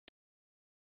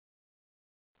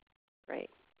Great.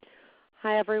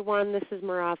 Hi, everyone. This is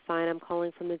Marav Fine. I'm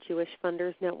calling from the Jewish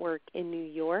Funders Network in New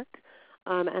York,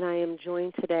 and I am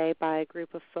joined today by a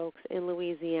group of folks in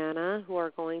Louisiana who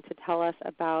are going to tell us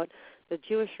about the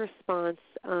Jewish response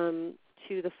to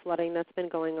the flooding that's been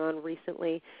going on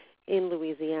recently in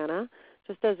Louisiana.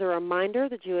 Just as a reminder,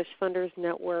 the Jewish Funders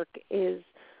Network is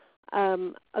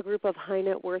a group of high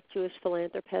net worth Jewish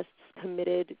philanthropists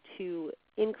committed to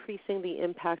increasing the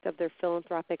impact of their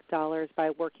philanthropic dollars by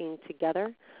working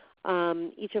together.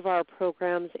 Each of our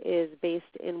programs is based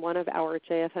in one of our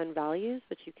JFN values,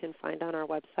 which you can find on our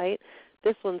website.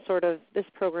 This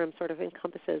program sort of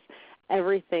encompasses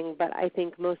everything, but I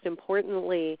think most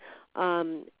importantly,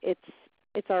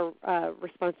 it's our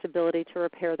responsibility to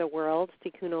repair the world,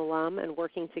 tikkun olam, and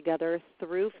working together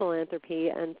through philanthropy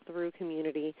and through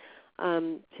community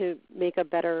to make a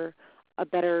better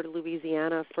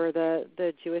Louisiana for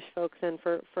the Jewish folks and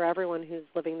for everyone who's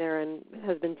living there and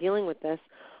has been dealing with this.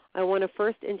 I want to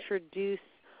first introduce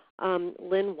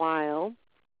Lynn Weil,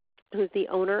 who's the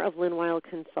owner of Lynn Weil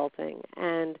Consulting.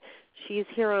 And she's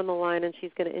here on the line, and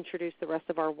she's going to introduce the rest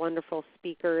of our wonderful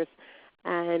speakers.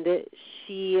 And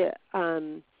she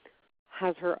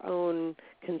has her own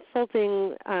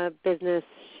consulting business.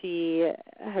 She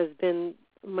has been,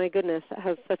 my goodness,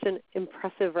 has such an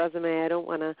impressive resume. I don't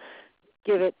want to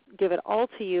give it all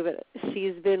to you, but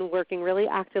she's been working really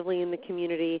actively in the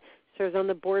community, serves on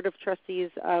the board of trustees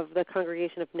of the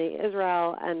Congregation of Bnei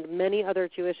Israel and many other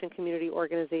Jewish and community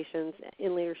organizations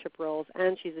in leadership roles,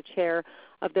 and she's the chair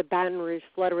of the Baton Rouge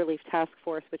Flood Relief Task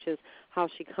Force, which is how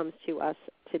she comes to us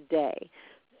today.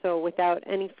 So without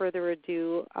any further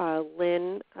ado,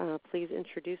 Lynn, please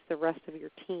introduce the rest of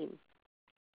your team.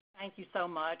 Thank you so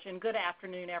much, and good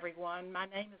afternoon, everyone. My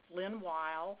name is Lynn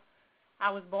Weil. I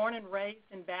was born and raised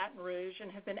in Baton Rouge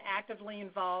and have been actively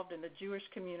involved in the Jewish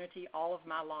community all of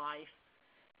my life.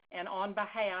 And on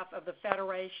behalf of the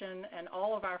Federation and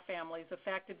all of our families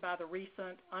affected by the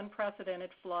recent unprecedented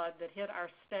flood that hit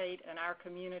our state and our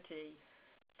community,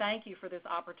 thank you for this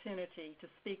opportunity to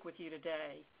speak with you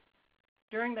today.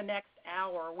 During the next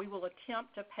hour, we will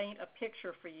attempt to paint a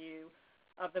picture for you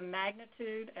of the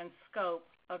magnitude and scope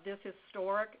of this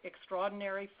historic,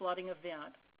 extraordinary flooding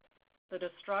event, the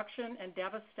destruction and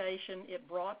devastation it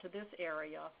brought to this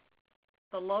area,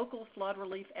 the local flood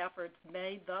relief efforts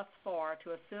made thus far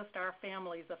to assist our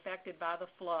families affected by the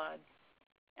flood,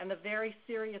 and the very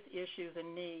serious issues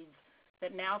and needs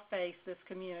that now face this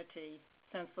community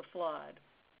since the flood.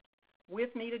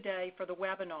 With me today for the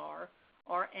webinar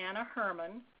are Anna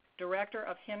Herman, Director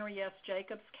of Henry S.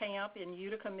 Jacobs Camp in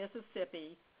Utica,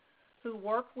 Mississippi, who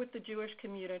worked with the Jewish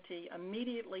community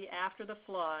immediately after the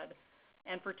flood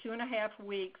and for 2.5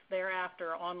 weeks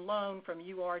thereafter on loan from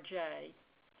URJ.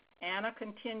 Anna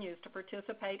continues to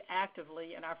participate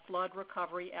actively in our flood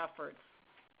recovery efforts.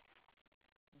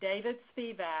 David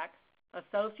Spivak,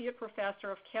 Associate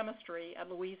Professor of Chemistry at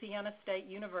Louisiana State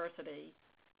University,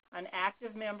 an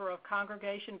active member of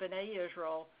Congregation B'nai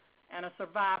Israel, and a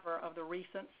survivor of the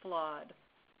recent flood.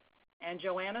 And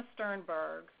Joanna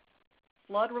Sternberg,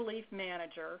 Flood Relief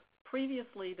Manager,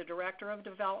 previously the Director of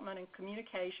Development and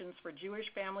Communications for Jewish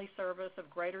Family Service of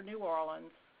Greater New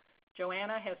Orleans.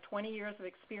 Joanna has 20 years of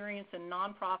experience in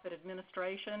nonprofit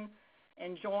administration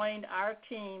and joined our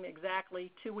team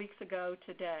exactly 2 weeks ago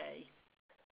today.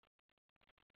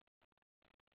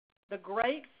 The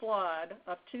Great Flood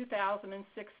of 2016,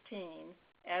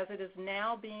 as it is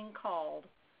now being called,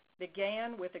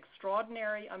 began with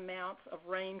extraordinary amounts of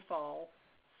rainfall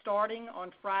starting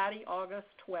on Friday, August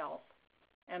 12th,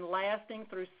 and lasting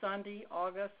through Sunday,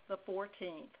 August the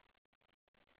 14th.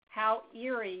 How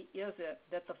eerie is it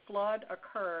that the flood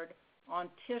occurred on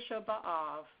Tisha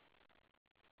B'Av?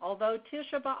 Although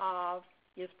Tisha B'Av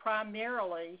is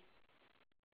primarily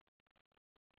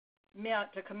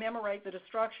meant to commemorate the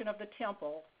destruction of the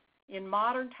temple, in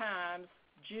modern times,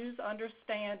 Jews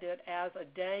understand it as a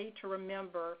day to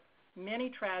remember many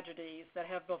tragedies that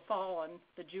have befallen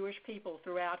the Jewish people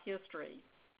throughout history.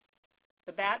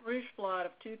 The Baton Rouge flood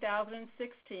of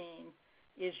 2016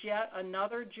 is yet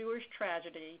another Jewish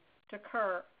tragedy to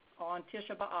occur on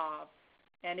Tisha B'Av,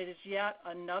 and it is yet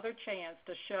another chance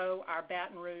to show our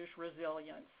Baton Rouge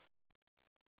resilience.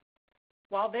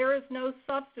 While there is no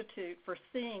substitute for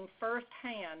seeing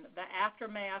firsthand the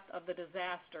aftermath of the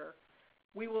disaster,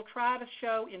 we will try to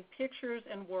show in pictures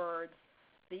and words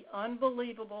the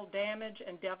unbelievable damage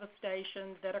and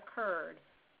devastation that occurred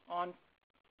on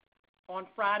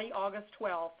Friday, August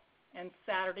 12th and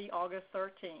Saturday, August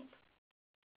 13th.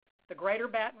 The greater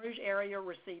Baton Rouge area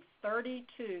received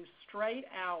 32 straight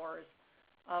hours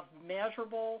of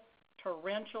measurable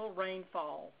torrential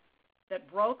rainfall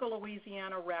that broke a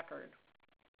Louisiana record.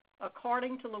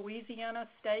 According to Louisiana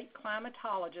state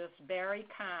climatologist Barry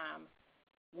Keim,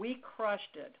 we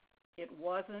crushed it. It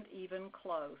wasn't even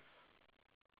close.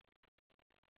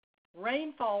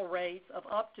 Rainfall rates of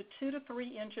up to 2 to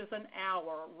 3 inches an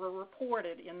hour were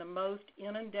reported in the most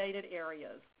inundated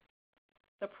areas.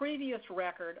 The previous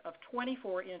record of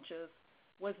 24 inches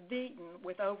was beaten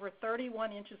with over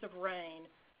 31 inches of rain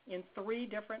in 3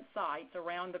 different sites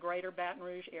around the greater Baton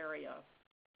Rouge area.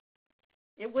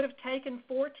 It would have taken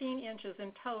 14 inches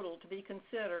in total to be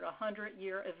considered a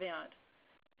 100-year event,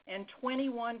 and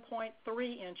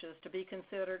 21.3 inches to be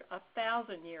considered a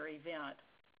 1,000-year event.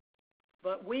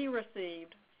 But we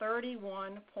received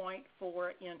 31.4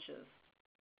 inches.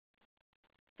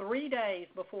 3 days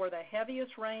before the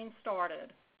heaviest rain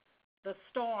started, the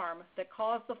storm that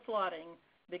caused the flooding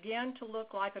began to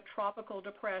look like a tropical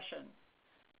depression,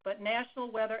 but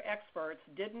national weather experts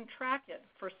didn't track it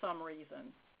for some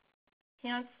reason.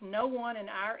 Hence, no one in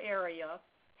our area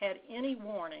had any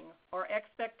warning or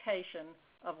expectation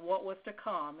of what was to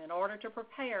come in order to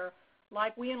prepare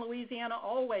like we in Louisiana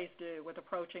always do with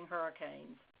approaching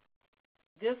hurricanes.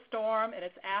 This storm and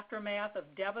its aftermath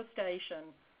of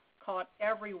devastation caught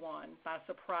everyone by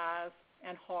surprise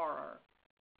and horror.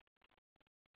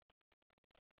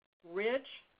 Rich,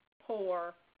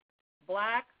 poor,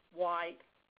 black, white,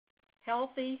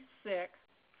 healthy, sick,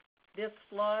 this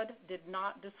flood did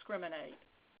not discriminate.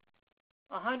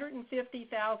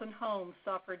 150,000 homes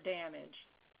suffered damage.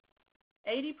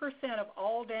 80% of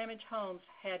all damaged homes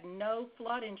had no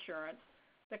flood insurance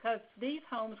because these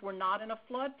homes were not in a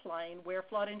floodplain where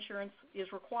flood insurance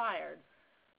is required,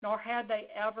 nor had they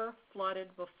ever flooded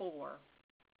before.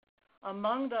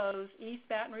 Among those, East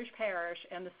Baton Rouge Parish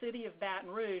and the city of Baton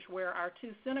Rouge, where our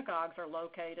 2 synagogues are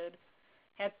located,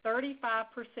 had 35%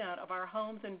 of our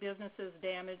homes and businesses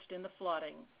damaged in the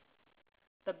flooding.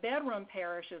 The bedroom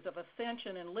parishes of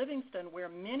Ascension and Livingston, where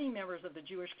many members of the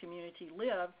Jewish community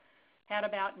live, had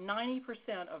about 90%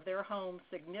 of their homes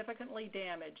significantly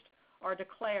damaged or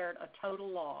declared a total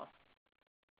loss.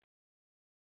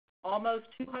 Almost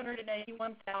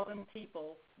 281,000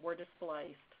 people were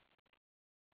displaced.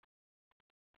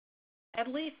 At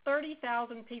least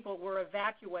 30,000 people were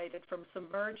evacuated from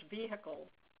submerged vehicles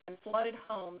and flooded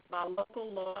homes by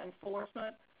local law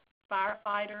enforcement,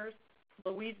 firefighters,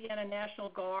 Louisiana National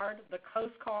Guard, the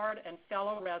Coast Guard, and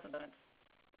fellow residents.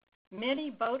 Many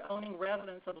boat-owning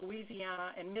residents of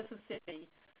Louisiana and Mississippi,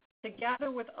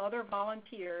 together with other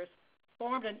volunteers,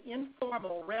 formed an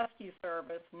informal rescue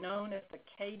service known as the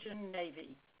Cajun Navy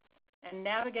and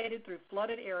navigated through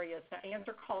flooded areas to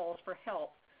answer calls for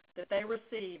help that they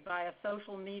received via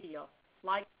social media,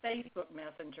 like Facebook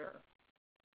Messenger.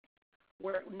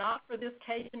 Were it not for this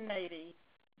Cajun Navy,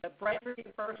 the bravery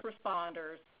of first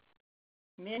responders,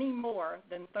 many more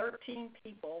than 13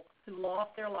 people who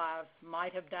lost their lives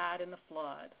might have died in the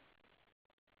flood.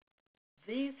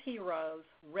 These heroes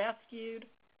rescued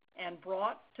and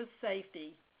brought to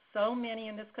safety so many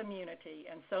in this community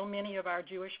and so many of our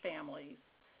Jewish families,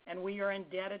 and we are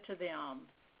indebted to them.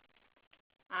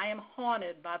 I am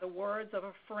haunted by the words of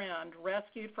a friend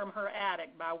rescued from her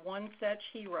attic by one such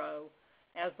hero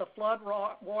as the flood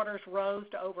waters rose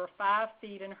to over 5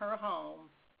 feet in her home.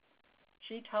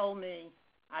 She told me,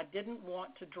 "I didn't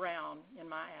want to drown in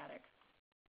my attic."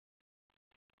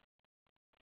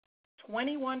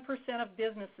 21% of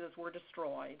businesses were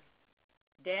destroyed.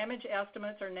 Damage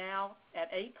estimates are now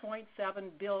at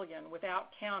 $8.7 billion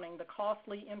without counting the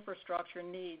costly infrastructure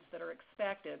needs that are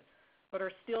expected but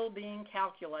are still being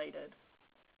calculated.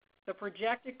 The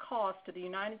projected cost to the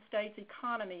United States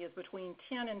economy is between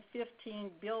 10 and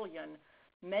 15 billion,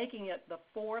 making it the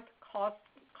 4th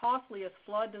costliest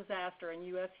flood disaster in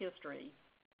U.S. history.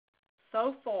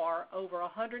 So far, over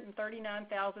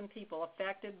 139,000 people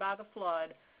affected by the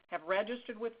flood have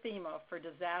registered with FEMA for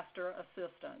disaster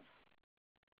assistance.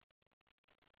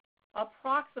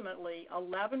 Approximately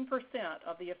 11%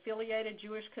 of the affiliated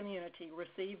Jewish community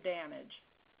received damage.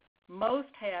 Most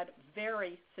had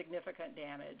very significant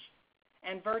damage,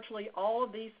 and virtually all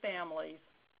of these families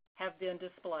have been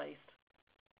displaced.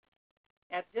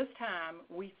 At this time,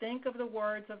 we think of the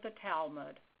words of the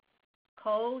Talmud,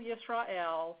 Kol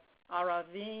Yisrael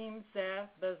Aravim Zeh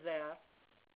Bezeh,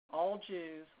 all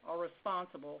Jews are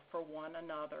responsible for one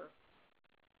another.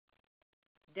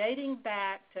 Dating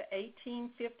back to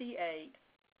 1858,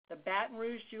 the Baton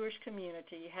Rouge Jewish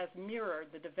community has mirrored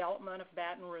the development of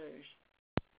Baton Rouge.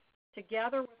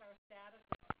 Together with our status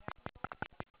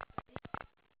as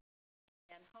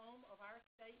and home of our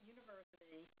state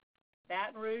university,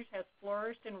 Baton Rouge has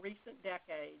flourished in recent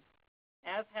decades,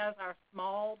 as has our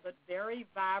small but very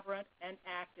vibrant and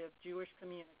active Jewish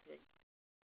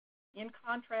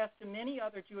contrast to many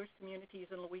other Jewish communities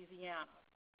in Louisiana,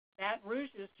 Baton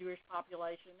Rouge's Jewish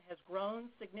population has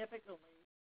grown significantly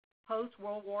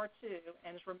post-World War II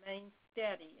and has remained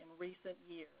steady in recent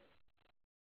years.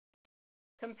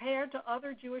 Compared to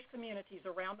other Jewish communities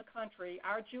around the country,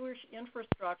 our Jewish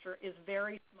infrastructure is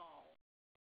very small.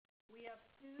 We have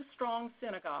two strong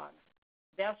synagogues,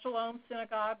 Beth Shalom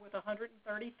Synagogue with 130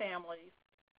 families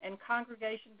and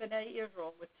Congregation B'nai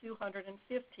Israel with 215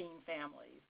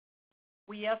 families.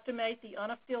 We estimate the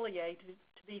unaffiliated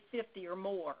to be 50 or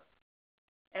more.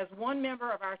 As one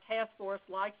member of our task force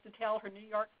likes to tell her New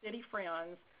York City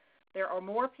friends, there are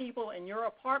more people in your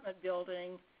apartment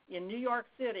building in New York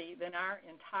City than our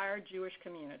entire Jewish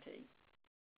community.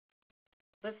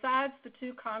 Besides the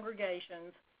two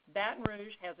congregations, Baton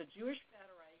Rouge has a Jewish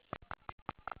Federation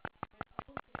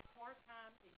with a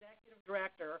part-time executive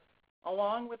director,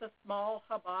 along with a small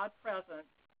Chabad presence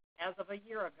as of a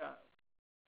year ago.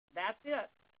 That's it.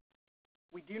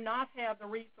 We do not have the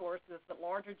resources that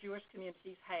larger Jewish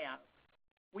communities have.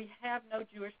 We have no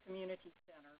Jewish community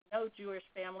center, no Jewish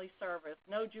family service,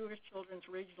 no Jewish children's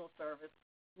regional service,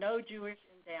 no Jewish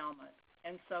endowment,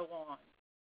 and so on.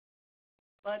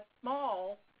 But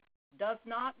small does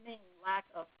not mean lack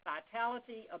of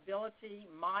vitality, ability,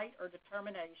 might, or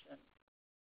determination.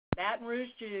 Baton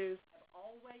Rouge Jews have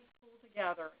always pulled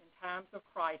together in times of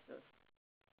crisis.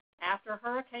 After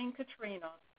Hurricane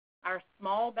Katrina, our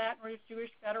small Baton Rouge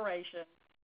Jewish Federation,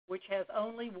 which has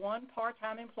only one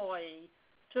part-time employee,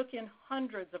 took in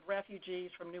hundreds of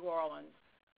refugees from New Orleans,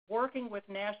 working with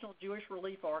national Jewish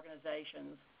relief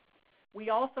organizations. We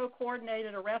also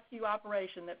coordinated a rescue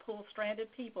operation that pulled stranded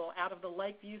people out of the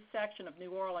Lakeview section of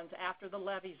New Orleans after the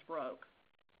levees broke.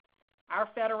 Our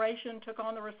federation took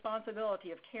on the responsibility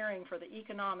of caring for the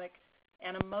economic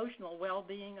and emotional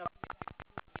well-being of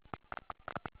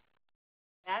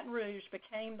Baton Rouge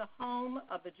became the home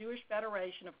of the Jewish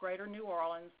Federation of Greater New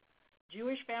Orleans,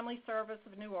 Jewish Family Service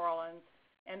of New Orleans,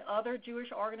 and other Jewish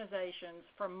organizations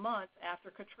for months after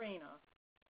Katrina.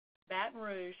 Baton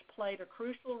Rouge played a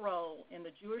crucial role in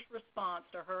the Jewish response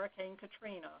to Hurricane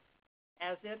Katrina,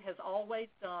 as it has always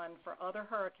done for other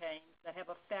hurricanes that have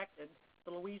affected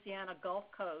the Louisiana Gulf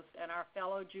Coast and our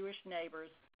fellow Jewish neighbors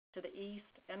to the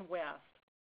east and west.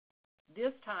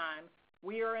 This time,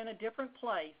 we are in a different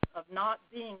place of not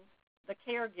being the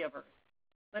caregivers,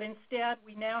 but instead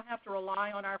we now have to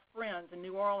rely on our friends in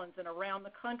New Orleans and around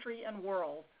the country and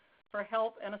world for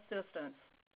help and assistance,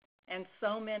 and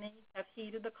so many have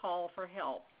heeded the call for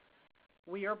help.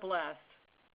 We are blessed.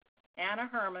 Anna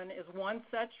Herman is one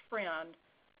such friend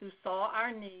who saw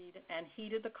our need and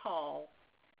heeded the call.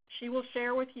 She will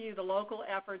share with you the local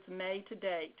efforts made to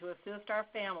date to assist our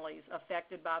families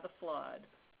affected by the flood.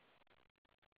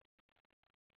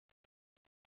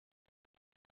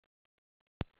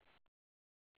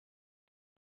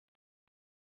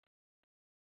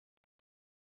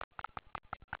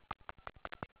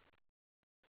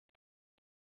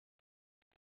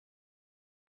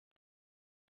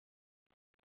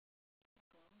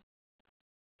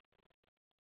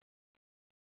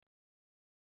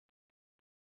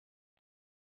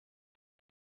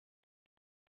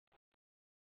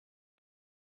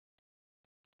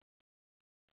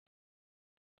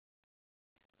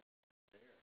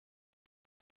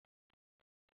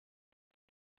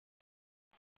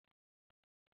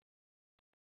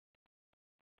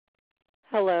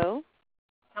 Hello.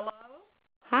 Hello?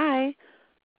 Hi.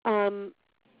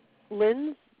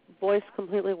 Lynn's voice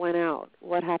completely went out.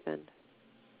 What happened?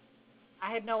 I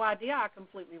had no idea I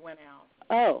completely went out.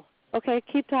 Oh, okay.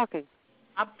 Keep talking.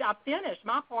 I finished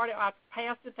my part. I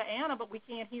passed it to Anna, but we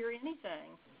can't hear anything.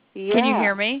 Yeah. Can you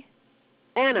hear me?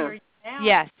 Anna. Hear you now?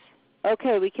 Yes.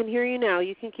 Okay, we can hear you now.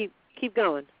 You can keep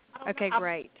going. Okay,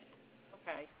 great.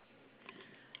 Okay.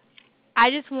 I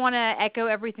just want to echo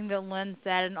everything that Lynn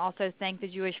said and also thank the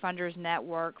Jewish Funders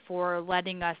Network for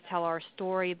letting us tell our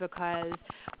story, because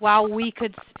while we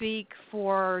could speak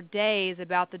for days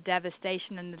about the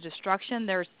devastation and the destruction,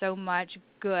 there's so much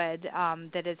good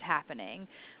that is happening.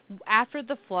 After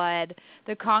the flood,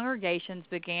 the congregations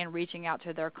began reaching out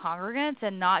to their congregants,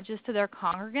 and not just to their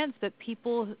congregants, but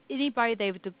anybody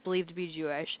they believed to be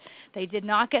Jewish. They did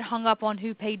not get hung up on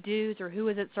who paid dues or who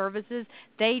was at services.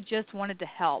 They just wanted to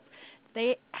help.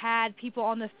 They had people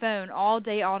on the phone all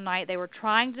day, all night. They were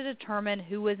trying to determine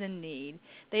who was in need.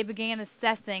 They began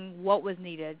assessing what was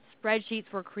needed. Spreadsheets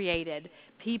were created.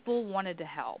 People wanted to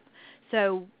help.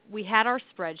 So we had our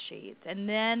spreadsheets, and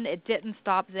then it didn't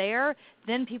stop there.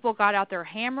 Then people got out their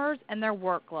hammers and their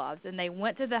work gloves, and they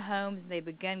went to the homes, and they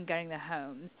began gutting the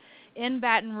homes. In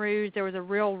Baton Rouge, there was a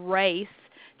real race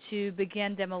to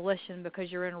begin demolition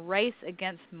because you're in a race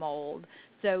against mold.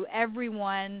 So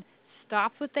everyone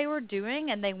stopped what they were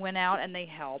doing and they went out and they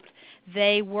helped.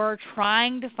 They were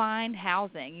trying to find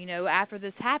housing. You know, after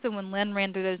this happened, when Lynn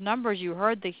ran through those numbers, you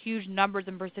heard the huge numbers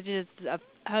and percentages of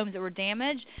homes that were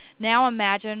damaged. Now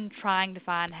imagine trying to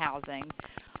find housing.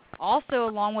 Also,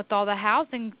 along with all the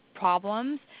housing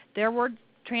problems, there were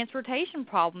transportation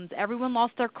problems. Everyone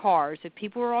lost their cars. So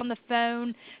people were on the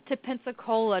phone to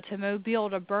Pensacola, to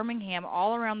Mobile, to Birmingham,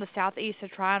 all around the southeast to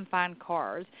try and find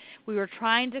cars. We were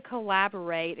trying to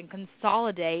collaborate and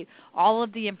consolidate all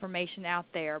of the information out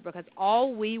there because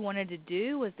all we wanted to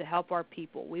do was to help our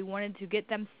people. We wanted to get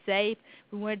them safe.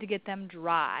 We wanted to get them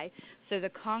dry. So the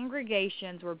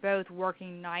congregations were both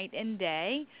working night and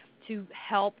day to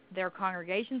help their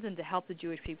congregations and to help the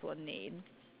Jewish people in need.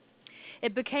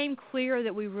 It became clear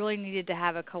that we really needed to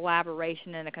have a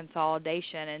collaboration and a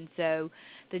consolidation, and so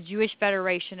the Jewish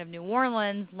Federation of New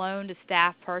Orleans loaned a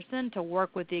staff person to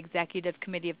work with the executive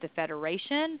committee of the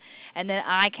Federation, and then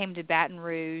I came to Baton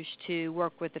Rouge to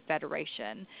work with the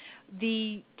Federation.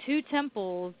 The two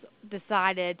temples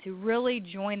decided to really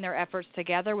join their efforts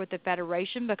together with the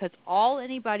Federation because all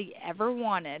anybody ever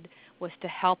wanted was to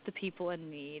help the people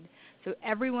in need. So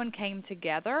everyone came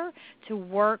together to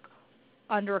work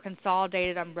under a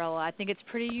consolidated umbrella. I think it's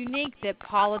pretty unique that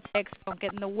politics don't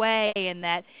get in the way and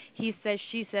that he says,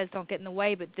 she says don't get in the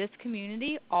way, but this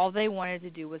community, all they wanted to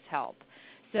do was help.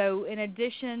 So in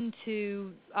addition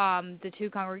to the two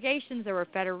congregations, there were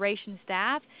Federation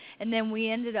staff, and then we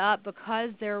ended up, because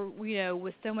there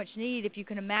was so much need, if you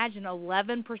can imagine,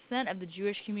 11% of the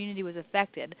Jewish community was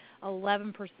affected.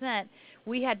 11%.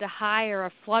 We had to hire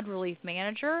a flood relief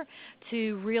manager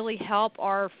to really help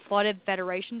our flooded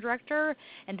Federation director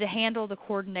and to handle the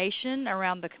coordination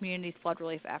around the community's flood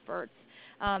relief efforts.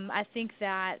 I think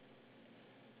that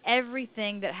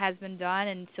everything that has been done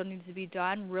and still needs to be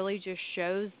done really just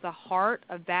shows the heart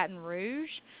of Baton Rouge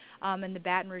and the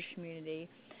Baton Rouge community.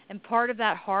 And part of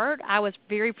that heart, I was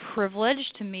very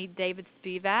privileged to meet David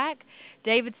Spivak.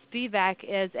 David Spivak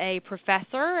is a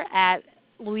professor at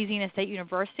Louisiana State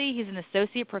University. He's an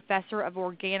associate professor of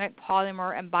organic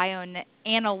polymer and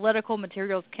bioanalytical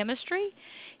materials chemistry.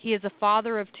 He is a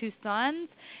father of two sons,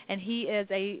 and he is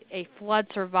a flood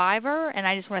survivor, and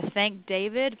I just want to thank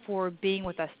David for being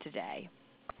with us today.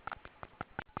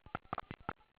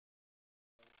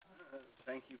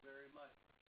 Thank you very much.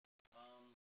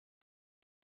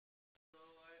 So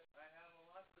I have a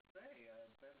lot to say.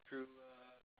 I've been through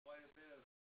quite a bit of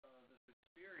this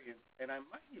experience, and I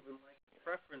might even like to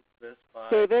preference this by...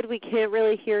 David, we can't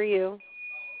really hear you.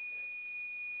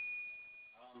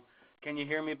 Can you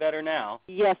hear me better now?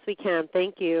 Yes, we can.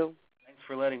 Thank you. Thanks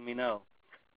for letting me know.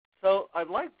 So I'd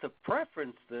like to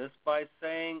preference this by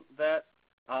saying that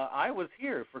I was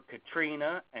here for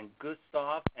Katrina and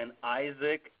Gustav and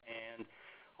Isaac and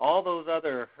all those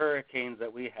other hurricanes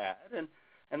that we had.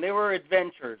 And they were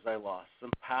adventures. I lost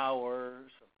some power,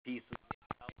 some pieces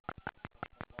of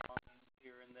belongings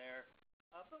here and there.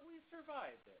 But we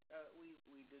survived it.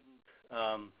 We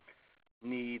didn't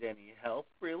need any help,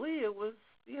 really. It was,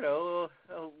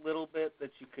 a little bit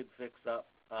that you could fix up.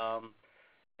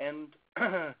 And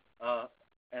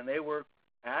they were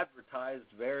advertised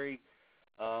very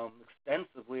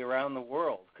extensively around the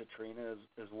world. Katrina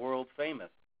is world famous.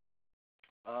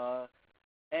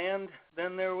 And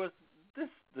then there was this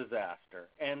disaster.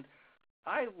 And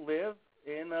I live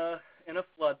in a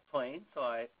floodplain, so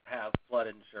I have flood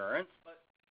insurance. But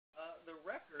the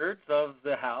records of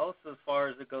the house, as far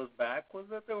as it goes back, was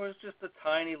that there was just a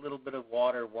tiny little bit of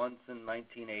water once in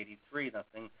 1983,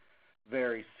 nothing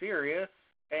very serious,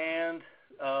 and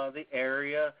the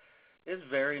area is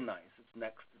very nice. It's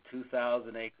next to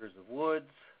 2,000 acres of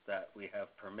woods that we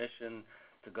have permission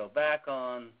to go back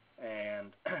on,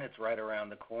 and it's right around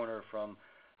the corner from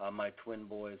my twin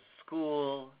boys'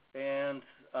 school, and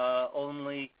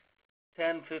only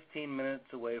 10, 15 minutes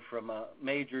away from a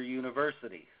major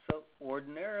university. So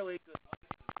ordinarily good.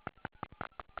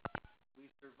 We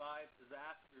survived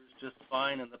disasters just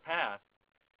fine in the past.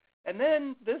 And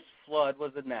then this flood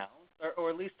was announced, or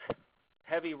at least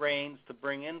heavy rains to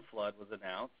bring in flood was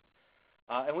announced.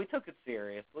 And we took it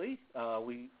seriously.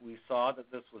 We saw that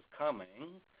this was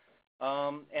coming.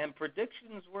 And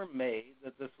predictions were made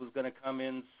that this was going to come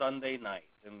in Sunday night.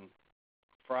 And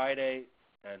Friday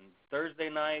and Thursday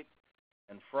night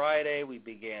and Friday we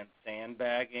began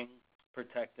sandbagging,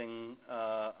 protecting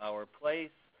our place.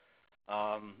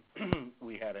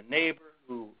 We had a neighbor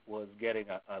who was getting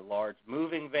a large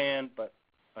moving van, but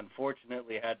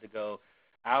unfortunately had to go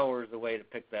hours away to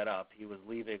pick that up. He was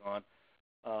leaving on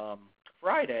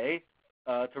Friday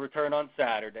to return on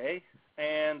Saturday,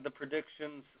 and the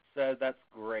predictions said that's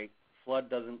great. Flood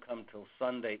doesn't come till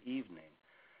Sunday evening.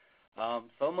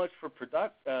 So much for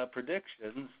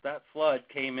predictions. That flood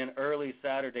came in early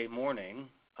Saturday morning.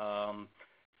 As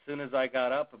soon as I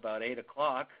got up about 8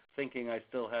 o'clock, thinking I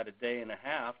still had a day and a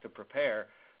half to prepare,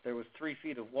 there was 3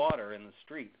 feet of water in the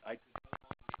street. I could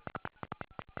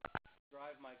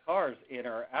drive my cars in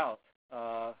or out,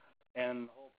 and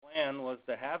the whole plan was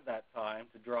to have that time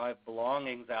to drive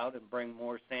belongings out and bring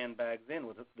more sandbags in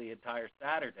with the entire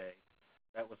Saturday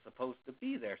that was supposed to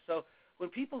be there. So when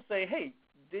people say, hey,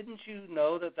 didn't you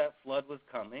know that that flood was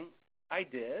coming? I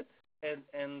did,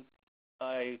 and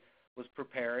I was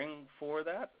preparing for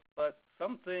that, but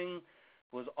something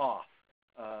was off.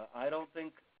 I don't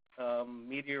think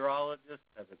meteorologists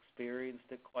have experienced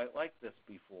it quite like this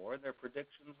before. Their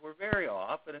predictions were very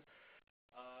off, and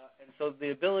so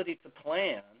the ability to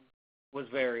plan was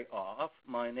very off.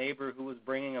 My neighbor, who was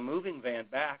bringing a moving van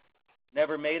back,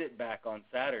 never made it back on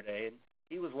Saturday, and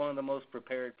he was one of the most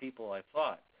prepared people, I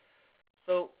thought.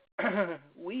 So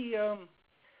when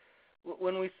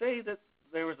we say that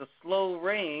there was a slow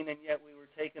rain and yet we were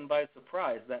taken by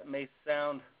surprise, that may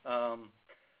sound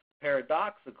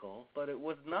paradoxical, but it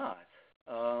was not.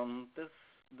 This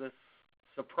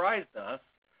surprised us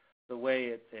the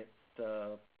way it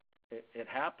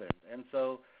happened, and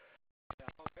so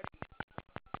already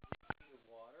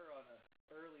water on an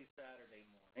early Saturday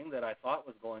morning that I thought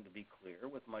was going to be clear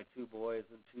with my 2 boys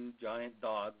and 2 giant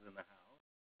dogs in the house,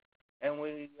 and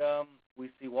we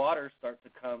see water start to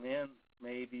come in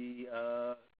maybe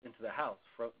into the house.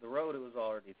 From the road, it was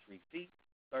already 3 feet.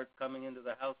 Starts coming into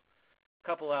the house a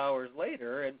couple hours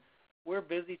later, and we're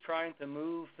busy trying to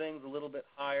move things a little bit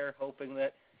higher, hoping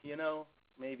that,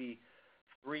 maybe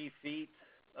 3 feet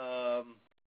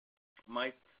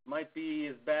might be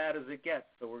as bad as it gets.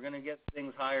 So we're going to get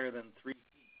things higher than 3 feet.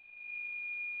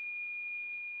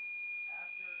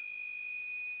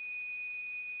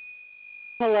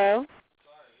 Hello? Sorry,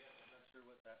 yes, I'm not sure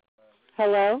what that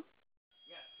Hello?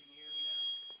 Yes, can you hear me now?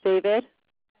 David?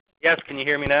 Yes, can you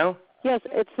hear me now? Yes,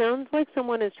 it sounds like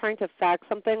someone is trying to fax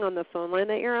something on the phone line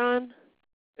that you're on.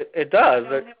 It does. I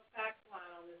don't have a fax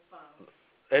line on this phone.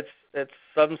 It's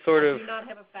some sort of. I do not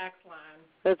have a fax line.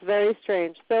 That's very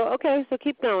strange. So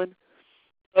keep going.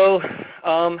 So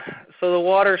the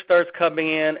water starts coming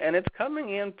in, and it's coming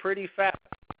in pretty fast.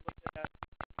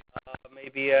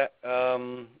 Maybe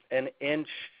an inch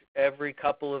every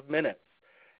couple of minutes.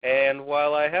 And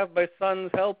while I have my sons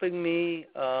helping me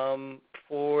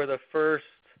for the first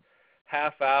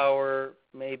half hour,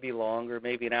 maybe longer,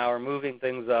 maybe an hour, moving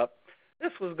things up,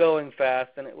 this was going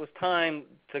fast, and it was time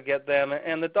to get them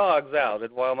and the dogs out.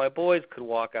 And while my boys could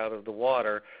walk out of the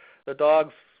water, the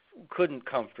dogs couldn't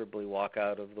comfortably walk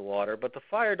out of the water. But the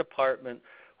fire department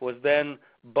was then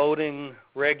boating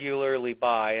regularly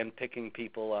by and picking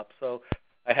people up. So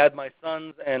I had my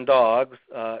sons and dogs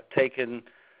taken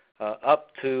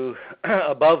up to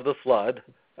above the flood,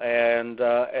 and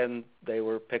they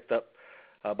were picked up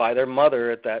by their mother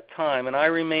at that time. And I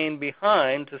remained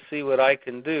behind to see what I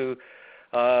can do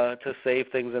to save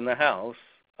things in the house.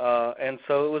 And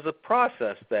so it was a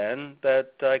process then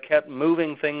that I kept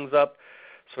moving things up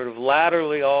sort of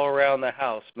laterally all around the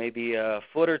house, maybe a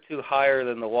foot or 2 higher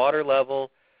than the water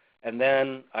level, and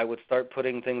then I would start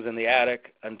putting things in the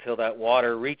attic until that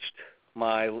water reached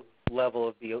my level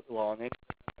of belonging.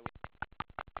 I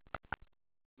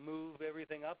would move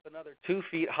everything up another 2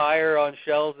 feet higher on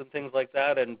shelves and things like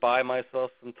that and buy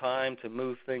myself some time to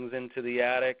move things into the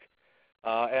attic.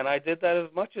 And I did that as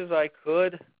much as I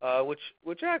could,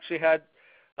 which actually had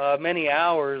many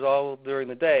hours all during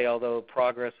the day, although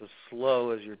progress is slow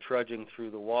as you're trudging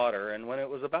through the water. And when it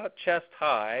was about chest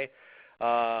high,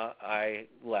 I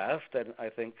left, and I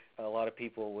think a lot of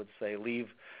people would say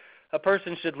a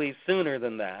person should leave sooner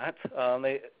than that.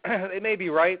 They may be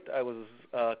right. I was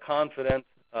confident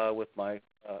with my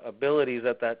abilities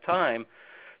at that time.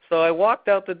 So I walked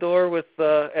out the door with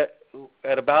at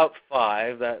about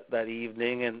 5 that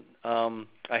evening, and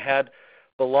I had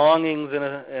belongings in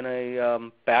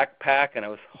a backpack, and I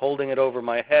was holding it over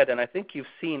my head. And I think you've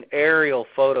seen aerial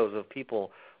photos of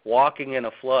people walking in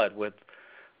a flood with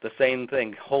the same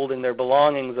thing, holding their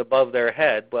belongings above their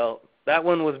head. Well, that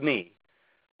one was me.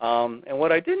 And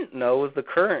what I didn't know was the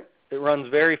current. It runs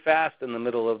very fast in the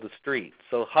middle of the street.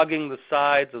 So hugging the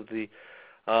sides of the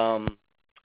I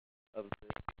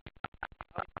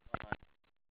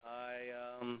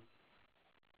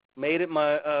made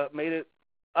it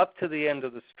up to the end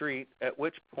of the street, at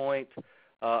which point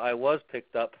I was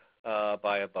picked up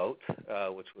by a boat,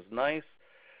 which was nice,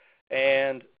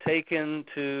 and taken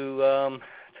to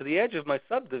the edge of my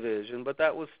subdivision, but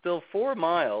that was still 4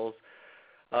 miles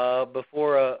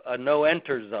before a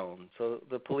no-enter zone. So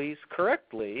the police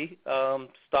correctly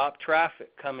stopped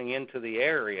traffic coming into the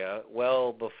area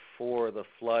well before the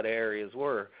flood areas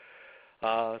were.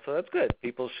 So that's good.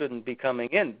 People shouldn't be coming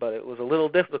in, but it was a little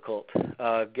difficult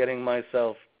getting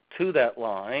myself to that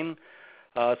line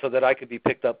so that I could be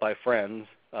picked up by friends.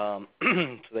 So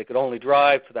they could only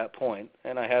drive to that point.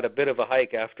 And I had a bit of a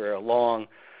hike after a long,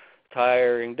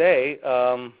 tiring day.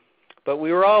 But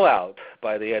we were all out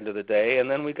by the end of the day, and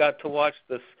then we got to watch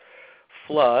this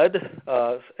flood,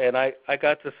 and I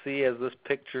got to see, as this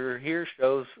picture here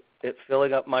shows, it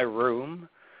filling up my room,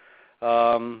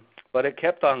 but it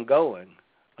kept on going,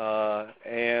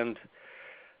 and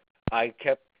I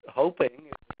kept hoping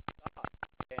it would stop,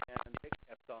 and it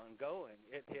kept on going.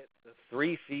 It hit the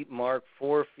 3 feet mark,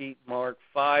 4 feet mark,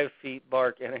 5 feet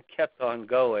mark, and it kept on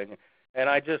going, and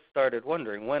I just started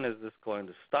wondering, when is this going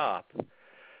to stop?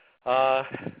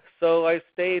 So I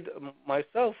stayed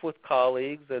myself with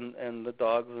colleagues and the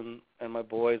dogs and my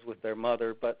boys with their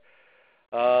mother, but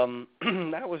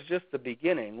that was just the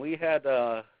beginning. We had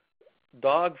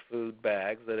dog food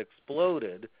bags that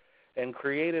exploded and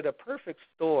created a perfect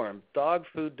storm. Dog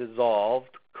food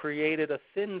dissolved, created a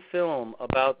thin film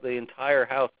about the entire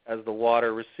house as the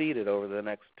water receded over the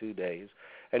next 2 days,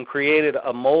 and created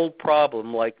a mold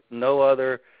problem like no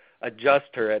other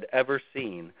adjuster had ever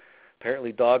seen.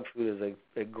 Apparently dog food is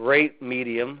a great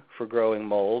medium for growing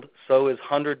mold. So is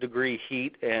 100-degree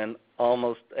heat and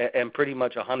pretty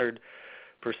much 100%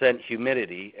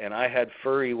 humidity. And I had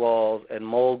furry walls and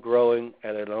mold growing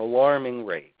at an alarming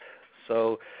rate.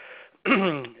 So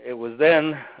it was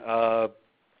then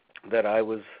that I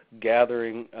was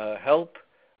gathering help.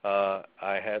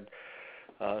 I had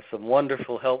some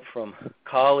wonderful help from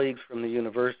colleagues from the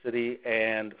university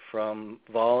and from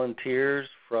volunteers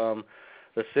from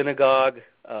the synagogue,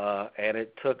 and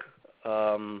it took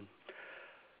 2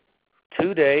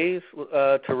 days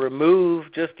to remove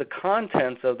just the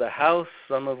contents of the house,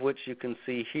 some of which you can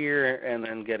see here, and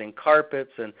then getting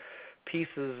carpets and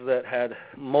pieces that had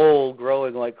mold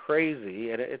growing like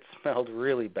crazy, and it smelled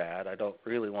really bad. I don't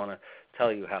really want to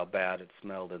tell you how bad it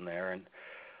smelled in there, and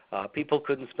people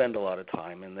couldn't spend a lot of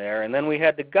time in there. And then we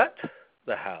had to gut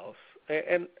the house.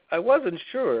 And I was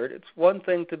insured. It's one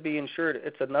thing to be insured.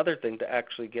 It's another thing to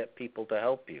actually get people to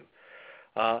help you.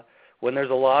 When there's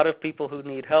a lot of people who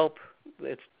need help,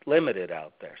 it's limited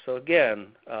out there. So again,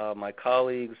 my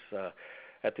colleagues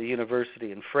at the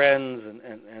university and friends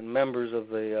and members of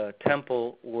the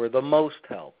temple were the most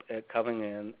help at coming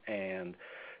in and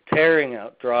tearing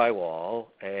out drywall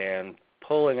and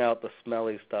pulling out the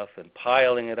smelly stuff and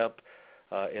piling it up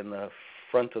in the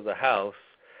front of the house.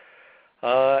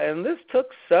 And this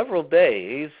took several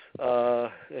days.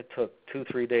 It took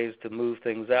 2-3 days to move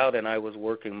things out, and I was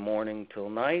working morning till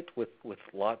night with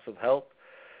lots of help.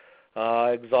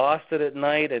 Exhausted at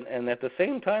night, and at the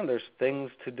same time, there's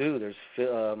things to do. There's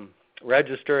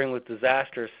registering with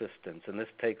disaster assistance, and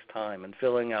this takes time, and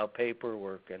filling out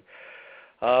paperwork. And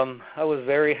I was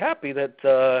very happy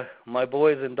that my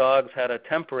boys and dogs had a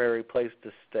temporary place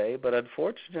to stay, but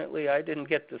unfortunately, I didn't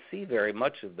get to see very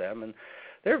much of them. And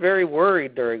they're very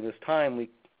worried during this time. We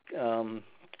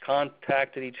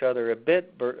contacted each other a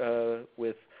bit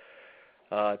with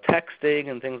texting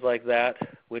and things like that,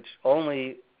 which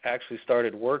only actually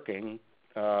started working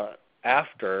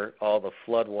after all the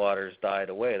floodwaters died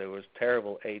away. There was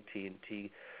terrible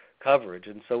AT&T coverage,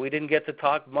 and so we didn't get to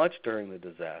talk much during the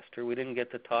disaster. We didn't get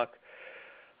to talk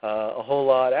a whole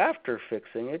lot after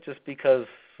fixing it, just because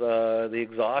the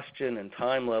exhaustion and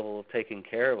time level of taking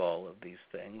care of all of these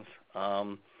things.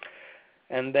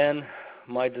 And then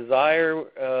my desire,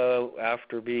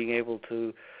 after being able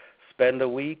to spend a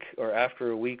week or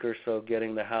after a week or so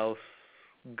getting the house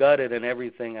gutted and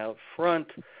everything out front,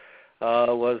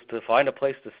 was to find a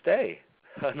place to stay.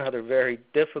 Another very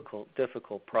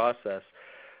difficult process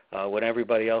when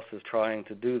everybody else is trying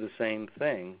to do the same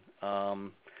thing.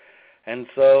 And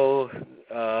so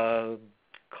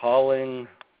calling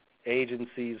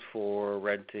agencies for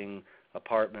renting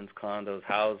apartments, condos,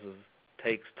 houses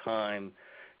takes time.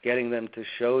 Getting them to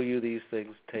show you these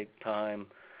things take time.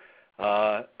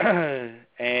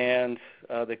 And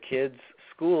the kids'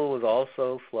 school was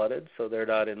also flooded, so they're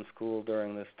not in school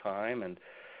during this time, and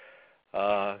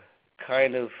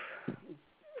kind of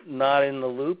not in the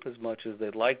loop as much as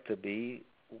they'd like to be.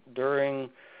 During,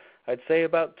 I'd say,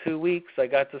 about 2 weeks, I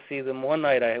got to see them. One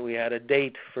night we had a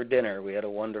date for dinner. We had a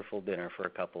wonderful dinner for a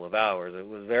couple of hours. It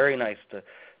was very nice to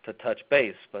touch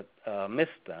base, but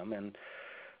missed them. And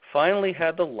finally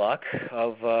had the luck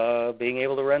of being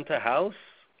able to rent a house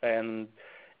and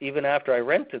even after I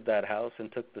rented that house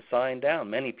and took the sign down,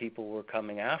 many people were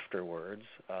coming afterwards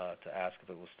to ask if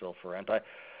it was still for rent.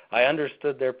 I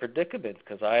understood their predicament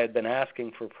because I had been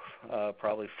asking for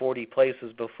probably 40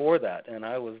 places before that, and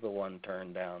I was the one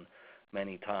turned down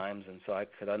many times, and so I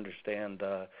could understand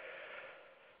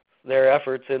their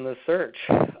efforts in the search.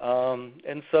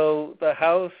 And so the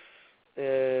house,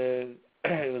 it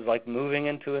was like moving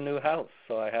into a new house.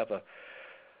 So I have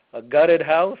a gutted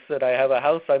house, and I have a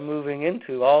house I'm moving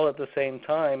into all at the same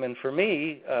time. And for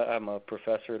me, I'm a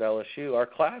professor at LSU, our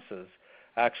classes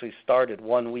actually started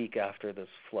 1 week after this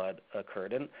flood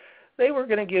occurred. And they were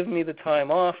going to give me the time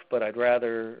off, but I'd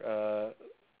rather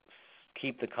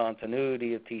keep the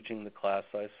continuity of teaching the class.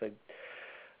 So I said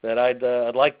that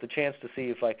I'd like the chance to see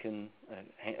if I can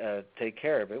take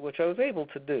care of it, which I was able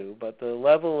to do. But the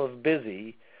level of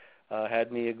busy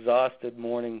had me exhausted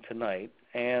morning to night,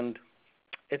 and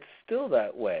it's still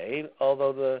that way,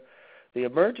 although the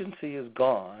emergency is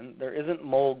gone. There isn't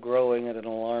mold growing at an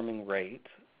alarming rate,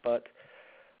 but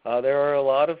there are a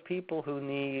lot of people who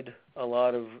need a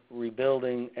lot of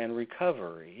rebuilding and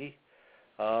recovery,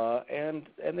 and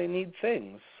they need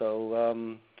things.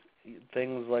 So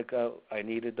things like I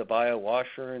needed to buy a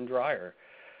washer and dryer.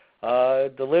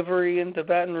 Delivery into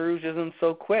Baton Rouge isn't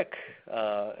so quick,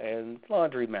 and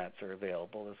laundromats are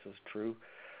available. This is true.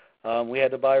 We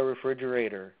had to buy a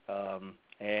refrigerator,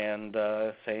 and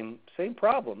same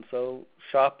problem. So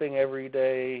shopping every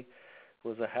day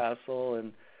was a hassle,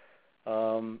 and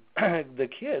the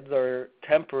kids are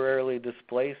temporarily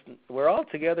displaced. We're all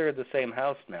together at the same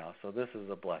house now, so this is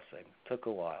a blessing. It took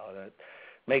a while. It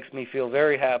makes me feel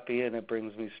very happy, and it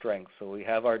brings me strength. So we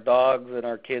have our dogs and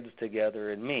our kids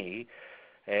together and me,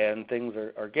 and things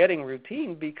are getting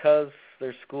routine because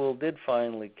their school did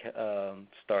finally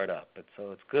start up. And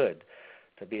so it's good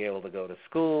to be able to go to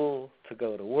school, to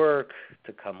go to work,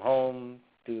 to come home,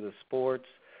 do the sports.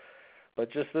 But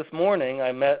just this morning,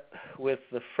 I met with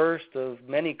the first of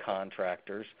many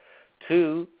contractors.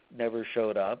 2 never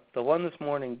showed up. The one this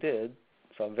morning did,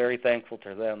 so I'm very thankful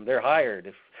to them. They're hired.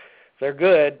 If they're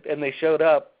good and they showed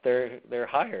up, they're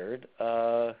hired.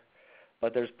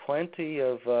 But there's plenty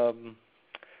of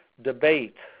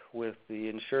debate with the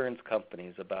insurance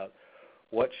companies about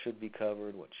what should be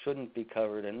covered, what shouldn't be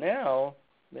covered. And now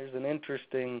there's an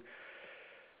interesting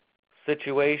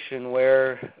situation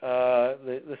where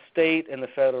the state and the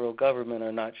federal government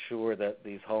are not sure that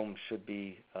these homes should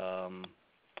be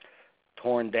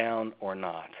torn down or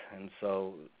not. And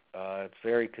so it's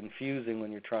very confusing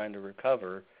when you're trying to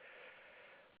recover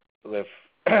if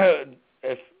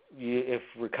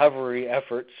recovery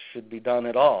efforts should be done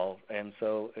at all. And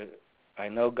so I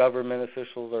know government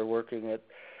officials are working at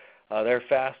their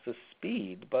fastest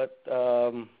speed, but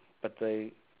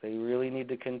they really need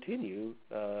to continue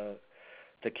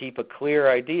to keep a clear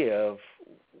idea of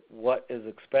what is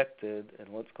expected and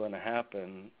what's going to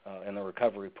happen in the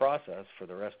recovery process for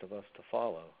the rest of us to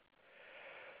follow.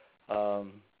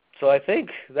 So I think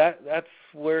that's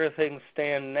where things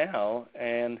stand now,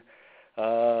 and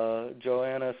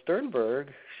Joanna Sternberg,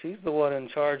 she's the one in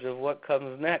charge of what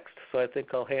comes next, so I think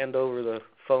I'll hand over the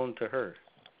phone to her.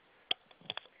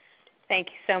 Thank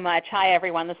you so much. Hi,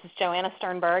 everyone. This is Joanna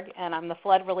Sternberg, and I'm the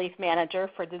Flood Relief Manager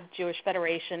for the Jewish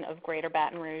Federation of Greater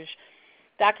Baton Rouge.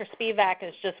 Dr. Spivak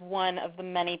is just one of the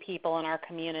many people in our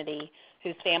community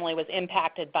whose family was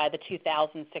impacted by the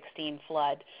 2016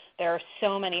 flood. There are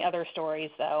so many other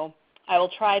stories, though. I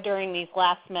will try during these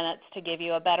last minutes to give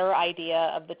you a better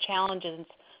idea of the challenges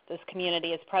this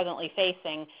community is presently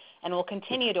facing and will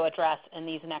continue to address in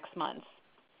these next months.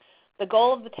 The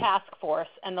goal of the task force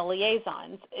and the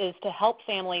liaisons is to help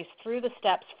families through the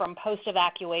steps from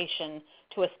post-evacuation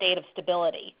to a state of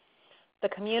stability. The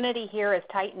community here is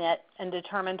tight-knit and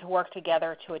determined to work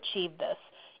together to achieve this,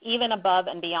 even above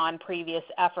and beyond previous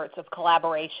efforts of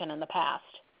collaboration in the past.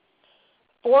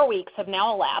 4 weeks have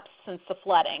now elapsed since the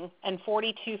flooding, and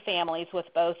 42 families with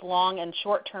both long and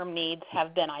short-term needs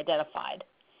have been identified.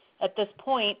 At this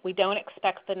point, we don't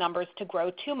expect the numbers to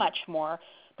grow too much more,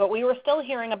 but we were still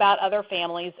hearing about other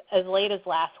families as late as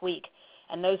last week,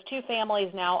 and those 2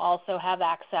 families now also have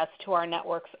access to our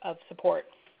networks of support,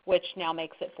 which now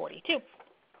makes it 42.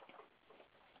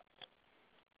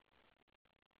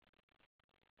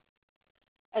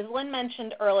 As Lynn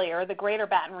mentioned earlier, the Greater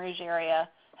Baton Rouge area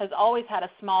has always had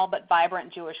a small but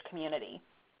vibrant Jewish community.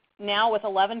 Now, with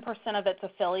 11% of its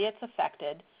affiliates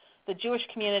affected, the Jewish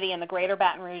community in the Greater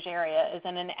Baton Rouge area is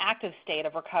in an active state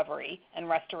of recovery and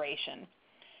restoration.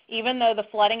 Even though the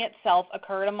flooding itself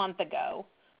occurred a month ago,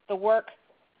 the work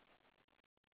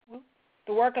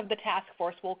of the task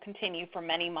force will continue for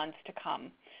many months to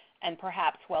come, and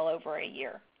perhaps well over a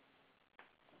year.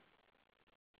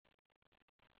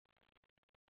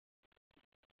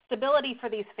 Stability for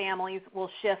these families will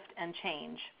shift and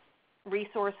change.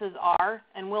 Resources are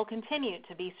and will continue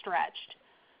to be stretched.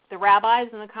 The rabbis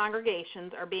and the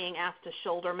congregations are being asked to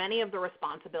shoulder many of the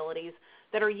responsibilities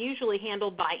that are usually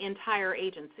handled by entire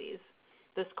agencies.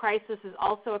 This crisis is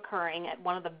also occurring at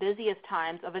one of the busiest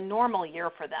times of a normal year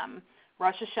for them.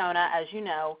 Rosh Hashanah, as you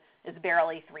know, is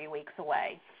barely 3 weeks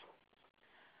away.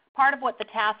 Part of what the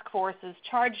task force is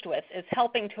charged with is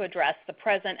helping to address the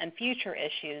present and future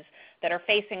issues that are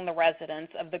facing the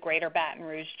residents of the Greater Baton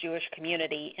Rouge Jewish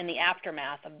community in the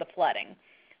aftermath of the flooding.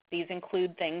 These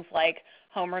include things like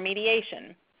home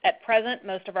remediation. At present,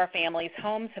 most of our families'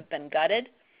 homes have been gutted,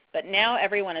 but now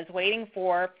everyone is waiting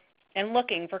for and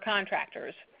looking for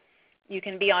contractors. You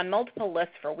can be on multiple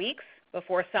lists for weeks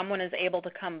before someone is able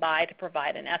to come by to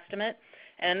provide an estimate.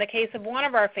 And in the case of one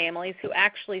of our families who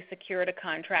actually secured a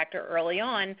contractor early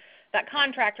on, that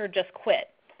contractor just quit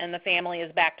and the family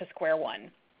is back to square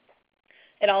one.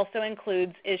 It also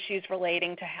includes issues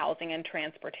relating to housing and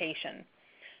transportation.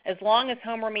 As long as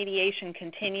home remediation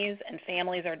continues and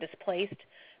families are displaced,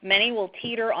 many will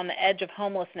teeter on the edge of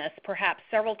homelessness perhaps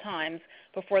several times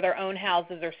before their own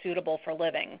houses are suitable for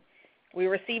living. We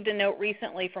received a note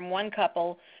recently from one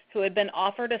couple who had been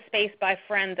offered a space by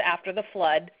friends after the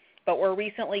flood, but were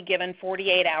recently given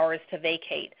 48 hours to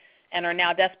vacate and are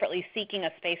now desperately seeking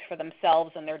a space for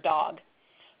themselves and their dog.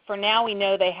 For now, we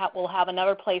know they will have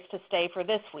another place to stay for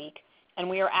this week, and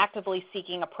we are actively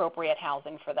seeking appropriate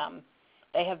housing for them.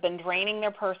 They have been draining their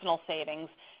personal savings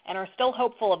and are still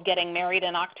hopeful of getting married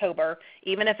in October,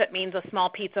 even if it means a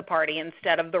small pizza party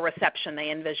instead of the reception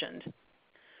they envisioned.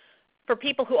 For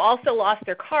people who also lost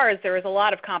their cars, there is a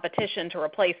lot of competition to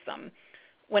replace them.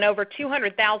 When over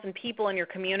 200,000 people in your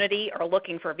community are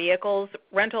looking for vehicles,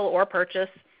 rental or purchase,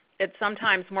 it's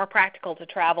sometimes more practical to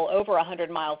travel over 100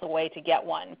 miles away to get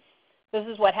one. This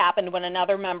is what happened when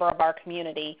another member of our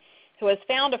community, who has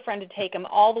found a friend to take him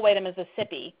all the way to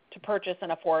Mississippi to purchase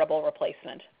an affordable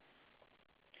replacement.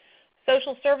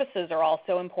 Social services are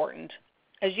also important.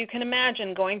 As you can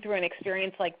imagine, going through an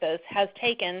experience like this has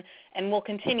taken and will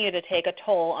continue to take a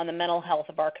toll on the mental health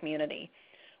of our community.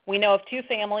 We know of two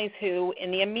families who, in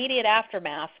the immediate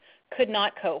aftermath, could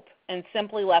not cope and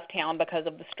simply left town because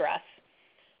of the stress.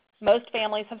 Most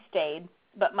families have stayed,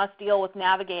 but must deal with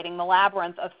navigating the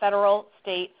labyrinth of federal,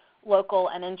 state, local,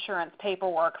 and insurance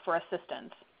paperwork for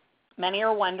assistance. Many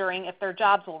are wondering if their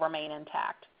jobs will remain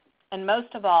intact. And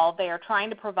most of all, they are trying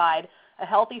to provide a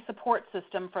healthy support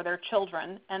system for their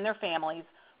children and their families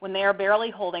when they are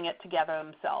barely holding it together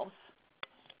themselves.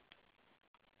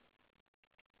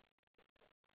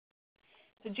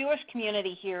 The Jewish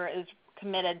community here is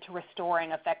committed to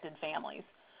restoring affected families,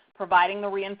 providing the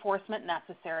reinforcement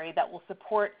necessary that will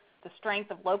support the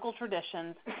strength of local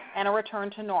traditions and a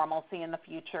return to normalcy in the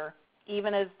future,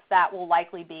 even as that will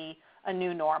likely be a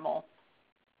new normal.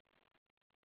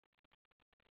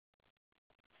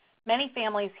 Many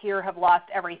families here have lost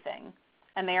everything,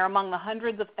 and they are among the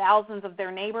hundreds of thousands of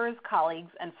their neighbors,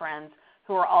 colleagues, and friends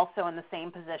who are also in the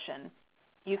same position.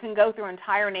 You can go through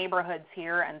entire neighborhoods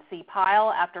here and see pile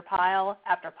after pile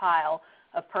after pile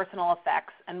of personal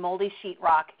effects and moldy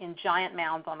sheetrock in giant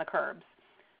mounds on the curbs.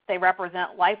 They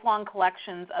represent lifelong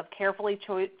collections of carefully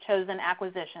chosen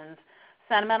acquisitions,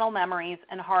 sentimental memories,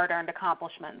 and hard-earned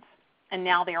accomplishments, and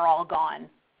now they are all gone.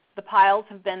 The piles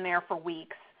have been there for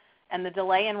weeks, and the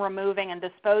delay in removing and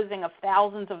disposing of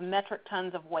thousands of metric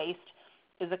tons of waste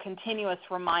is a continuous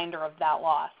reminder of that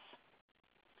loss.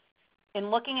 In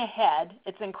looking ahead,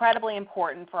 it's incredibly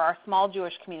important for our small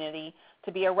Jewish community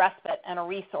to be a respite and a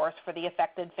resource for the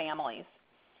affected families.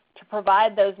 To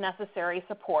provide those necessary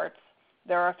supports,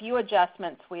 there are a few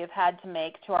adjustments we have had to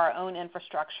make to our own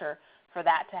infrastructure for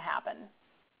that to happen.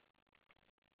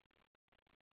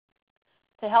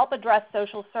 To help address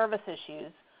social service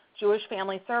issues, Jewish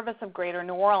Family Service of Greater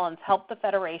New Orleans helped the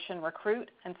Federation recruit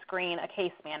and screen a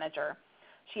case manager.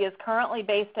 She is currently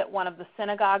based at one of the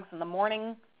synagogues in the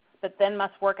morning, but then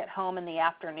must work at home in the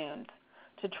afternoons.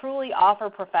 To truly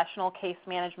offer professional case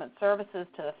management services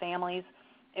to the families,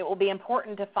 it will be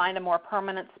important to find a more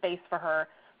permanent space for her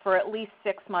for at least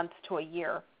 6 months to a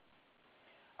year.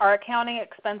 Our accounting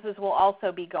expenses will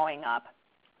also be going up.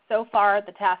 So far,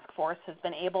 the task force has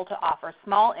been able to offer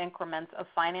small increments of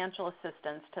financial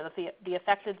assistance to the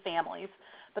affected families,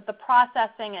 but the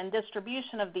processing and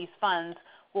distribution of these funds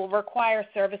will require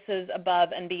services above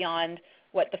and beyond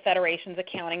what the Federation's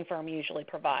accounting firm usually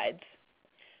provides.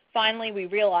 Finally, we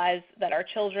realize that our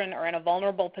children are in a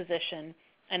vulnerable position,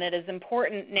 and it is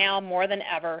important now more than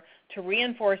ever to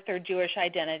reinforce their Jewish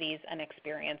identities and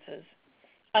experiences.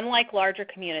 Unlike larger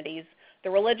communities, The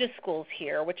religious schools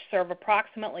here, which serve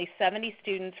approximately 70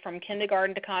 students from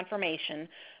kindergarten to confirmation,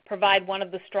 provide one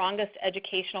of the strongest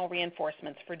educational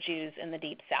reinforcements for Jews in the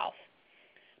Deep South.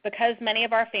 Because many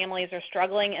of our families are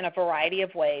struggling in a variety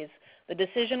of ways, the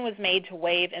decision was made to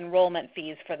waive enrollment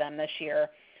fees for them this year,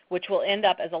 which will end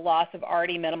up as a loss of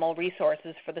already minimal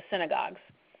resources for the synagogues.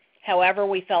 However,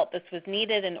 we felt this was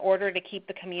needed in order to keep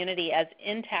the community as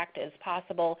intact as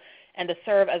possible and to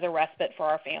serve as a respite for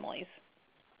our families.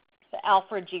 The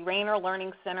Alfred G. Rayner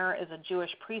Learning Center is a Jewish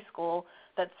preschool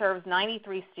that serves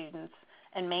 93 students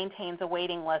and maintains a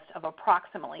waiting list of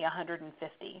approximately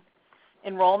 150.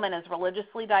 Enrollment is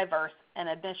religiously diverse and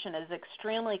admission is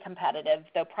extremely competitive,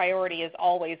 though priority is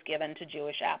always given to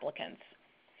Jewish applicants.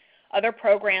 Other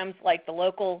programs like the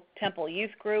local Temple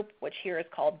Youth Group, which here is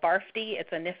called BARFD, it's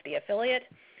a NIFTY affiliate,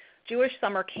 Jewish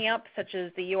summer camp such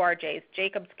as the URJ's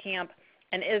Jacobs Camp,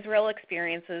 and Israel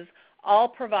Experiences all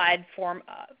provide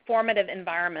formative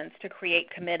environments to create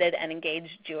committed and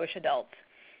engaged Jewish adults.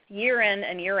 Year in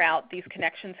and year out, these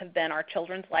connections have been our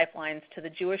children's lifelines to the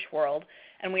Jewish world,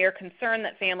 and we are concerned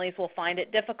that families will find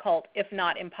it difficult, if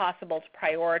not impossible, to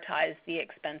prioritize the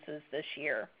expenses this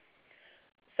year.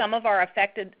 Some of our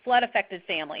flood-affected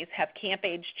families have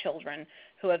camp-age children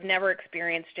who have never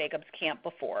experienced Jacobs Camp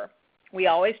before. We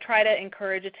always try to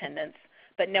encourage attendance,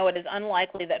 but know it is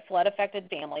unlikely that flood-affected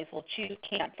families will choose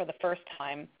camp for the first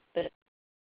time.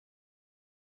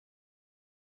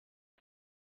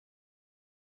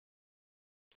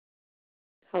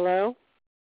 Hello?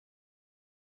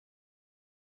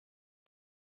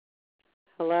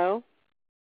 Hello?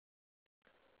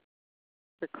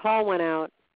 Your call went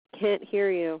out. Can't hear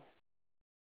you.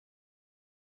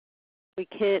 We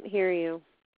can't hear you.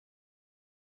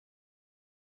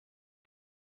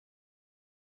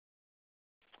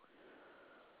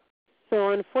 So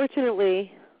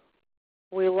unfortunately,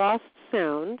 we lost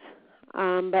sound,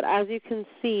 but as you can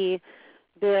see,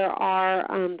 there are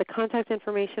the contact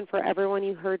information for everyone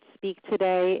you heard speak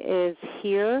today is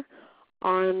here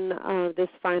on this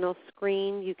final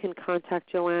screen. You can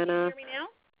contact Joanna. Can you hear me now?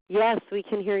 Yes, we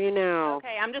can hear you now.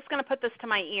 Okay, I'm just going to put this to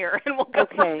my ear and we'll go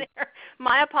from there.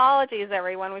 My apologies,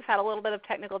 everyone. We've had a little bit of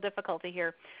technical difficulty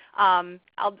here.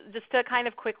 Just to kind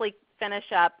of quickly finish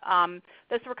up,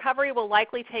 this recovery will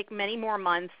likely take many more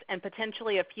months and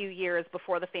potentially a few years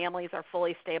before the families are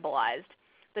fully stabilized.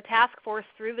 The task force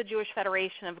through the Jewish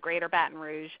Federation of Greater Baton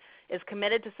Rouge is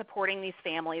committed to supporting these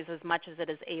families as much as it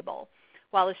is able.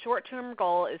 While the short-term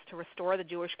goal is to restore the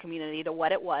Jewish community to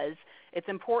what it was, it's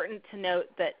important to note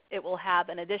that it will have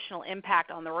an additional impact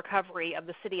on the recovery of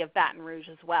the city of Baton Rouge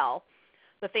as well.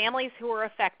 The families who were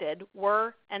affected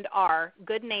were and are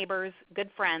good neighbors, good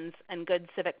friends, and good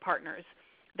civic partners.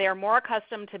 They are more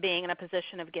accustomed to being in a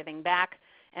position of giving back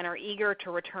and are eager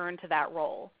to return to that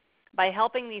role. By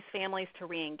helping these families to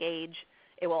re-engage,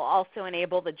 it will also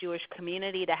enable the Jewish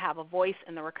community to have a voice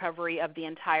in the recovery of the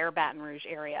entire Baton Rouge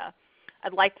area.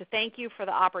 I'd like to thank you for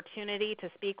the opportunity to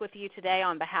speak with you today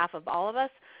on behalf of all of us.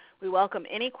 We welcome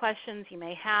any questions you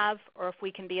may have, or if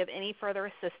we can be of any further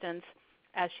assistance.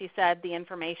 As she said, the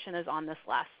information is on this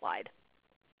last slide.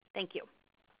 Thank you.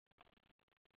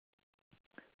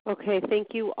 Okay,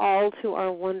 thank you all to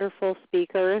our wonderful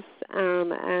speakers,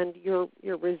 and your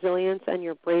resilience and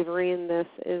your bravery in this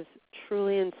is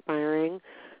truly inspiring.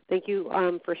 Thank you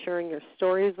for sharing your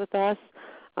stories with us.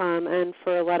 And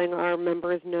for letting our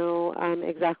members know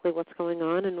exactly what's going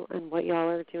on and what y'all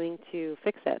are doing to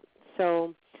fix it.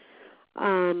 So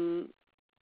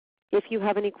if you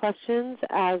have any questions,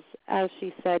 as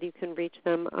she said, you can reach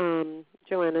them,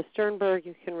 Joanna Sternberg,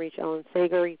 you can reach Ellen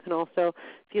Sager. You can also,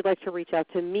 if you'd like to reach out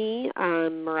to me,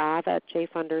 Marav at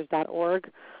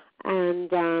jfunders.org.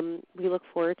 And we look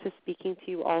forward to speaking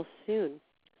to you all soon.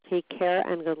 Take care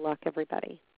and good luck,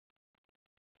 everybody.